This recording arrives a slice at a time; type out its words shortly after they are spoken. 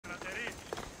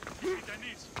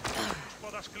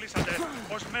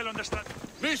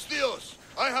Misthios,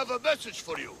 I have a message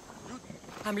for you.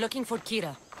 I'm looking for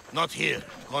Kira. Not here.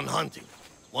 Gone hunting.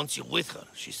 Wants you with her,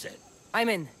 she said. I'm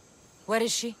in. Where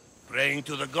is she? Praying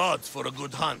to the gods for a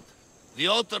good hunt. The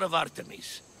altar of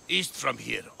Artemis, east from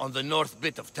here, on the north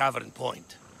bit of Tavern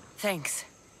Point. Thanks.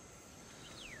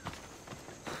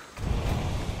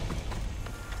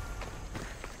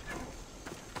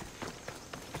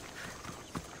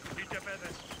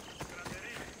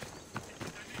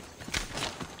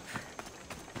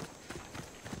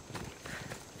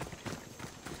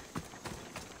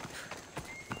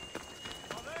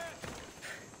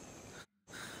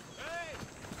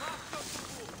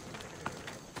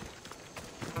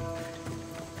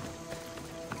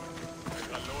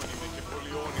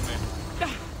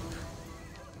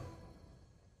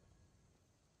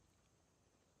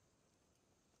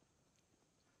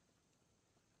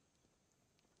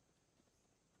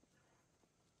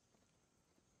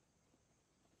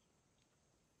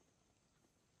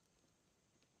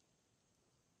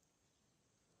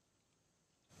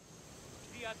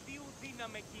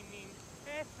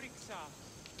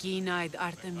 Keen-eyed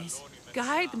Artemis,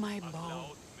 guide my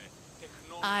bow.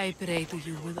 I pray to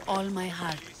you with all my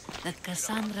heart that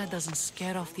Cassandra doesn't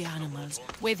scare off the animals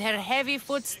with her heavy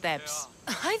footsteps.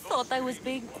 I thought I was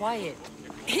being quiet.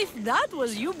 If that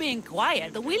was you being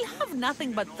quiet, we'll have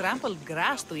nothing but trampled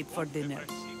grass to eat for dinner.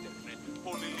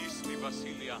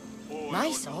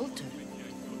 Nice altar.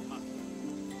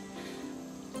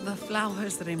 The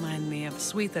flowers remind me of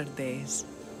sweeter days.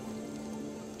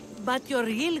 But your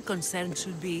real concern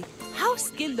should be, how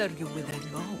skilled are you with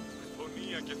that bow?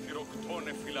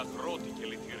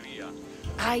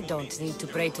 I don't need to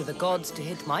pray to the gods to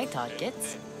hit my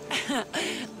targets.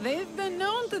 They've been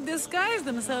known to disguise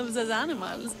themselves as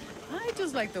animals. I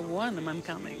just like to warn them I'm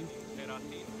coming.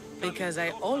 Because I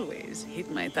always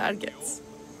hit my targets.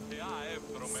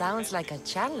 Sounds like a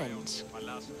challenge.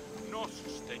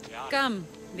 Come,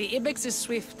 the ibex is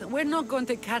swift. We're not going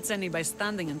to catch any by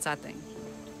standing and chatting.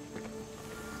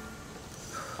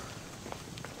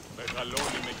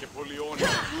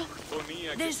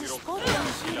 There's a spot down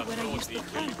here where I used to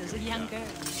hunt as a young girl.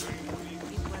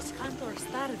 It was hunt or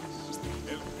starve in those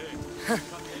days.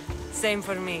 Same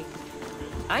for me.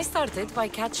 I started by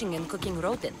catching and cooking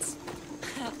rodents.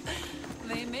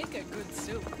 They make a good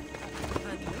soup.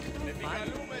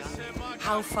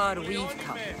 How far we've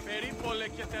come.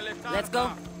 Let's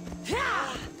go.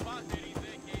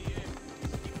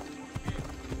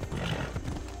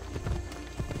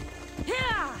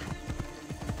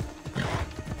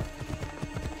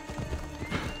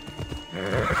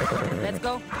 Let's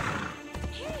go.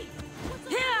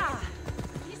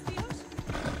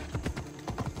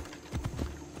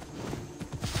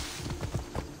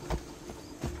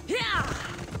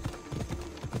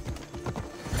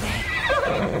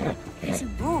 It's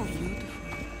beautiful.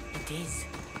 It is.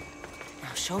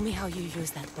 Now show me how you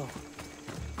use that bow.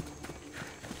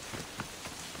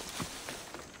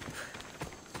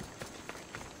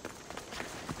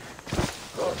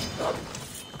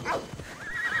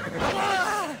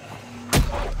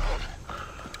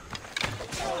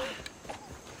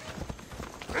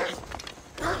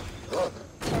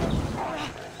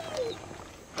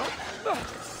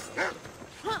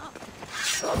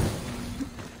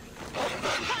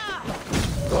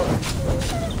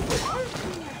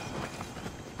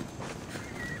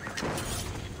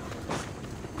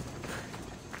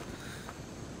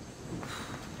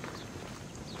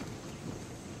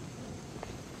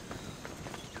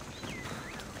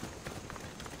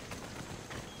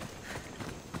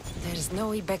 There's no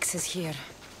ibexes here.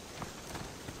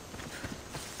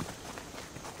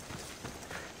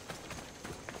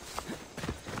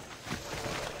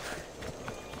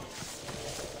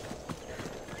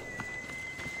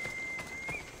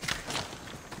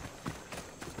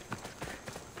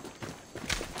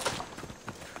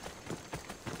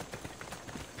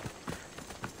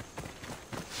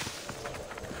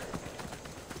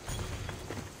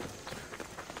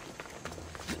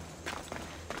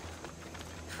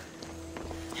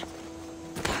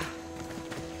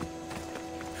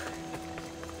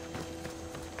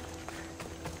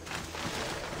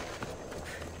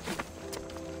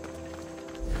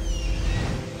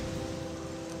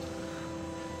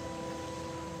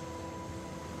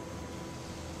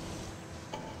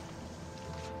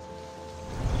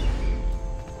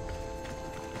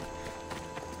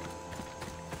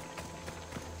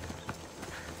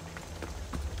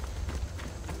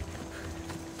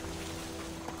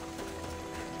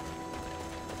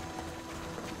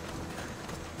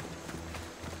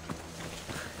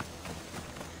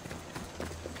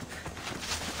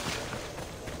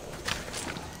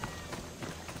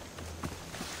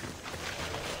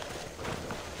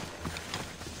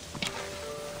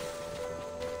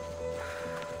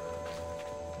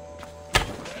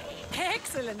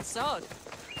 sword.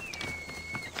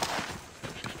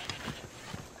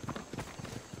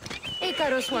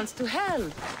 Icarus wants to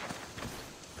help.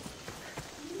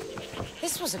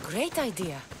 This was a great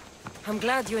idea. I'm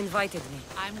glad you invited me.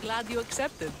 I'm glad you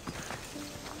accepted.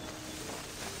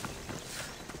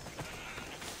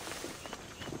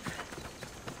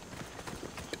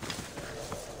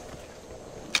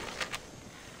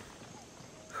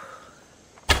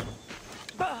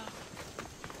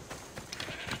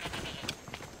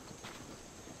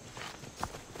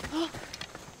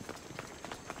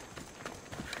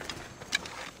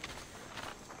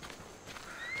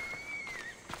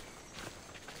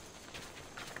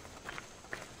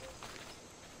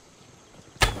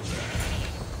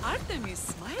 Artemis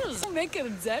smiles. Make her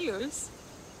jealous.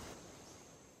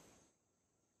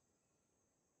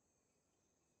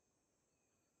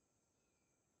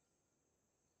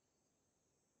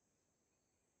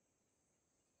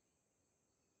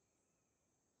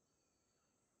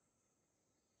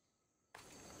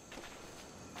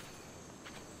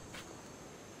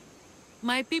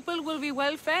 My people will be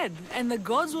well fed, and the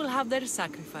gods will have their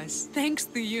sacrifice, thanks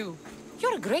to you.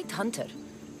 You're a great hunter.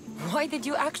 Why did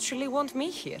you actually want me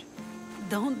here?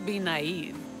 Don't be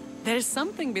naive. There's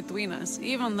something between us,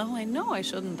 even though I know I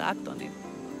shouldn't act on it.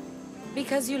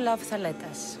 Because you love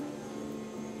Thaletas.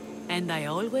 And I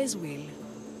always will.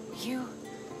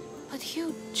 But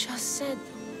you just said...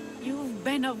 You've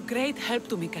been of great help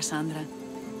to me, Cassandra.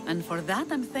 And for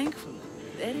that I'm thankful.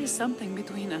 There is something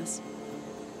between us.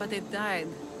 But it died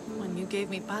when you gave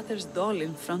me Pater's doll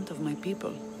in front of my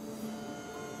people.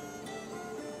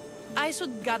 I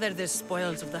should gather the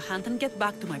spoils of the hunt and get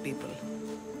back to my people.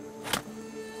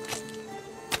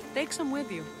 Take some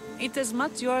with you. It's as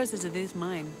much yours as it is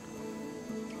mine.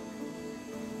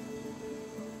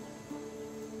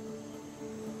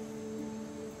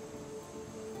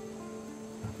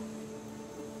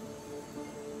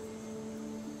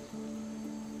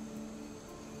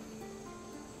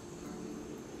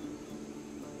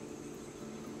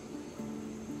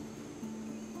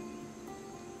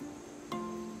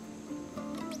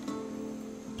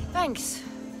 Thanks.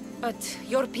 But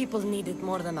your people need it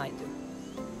more than I do.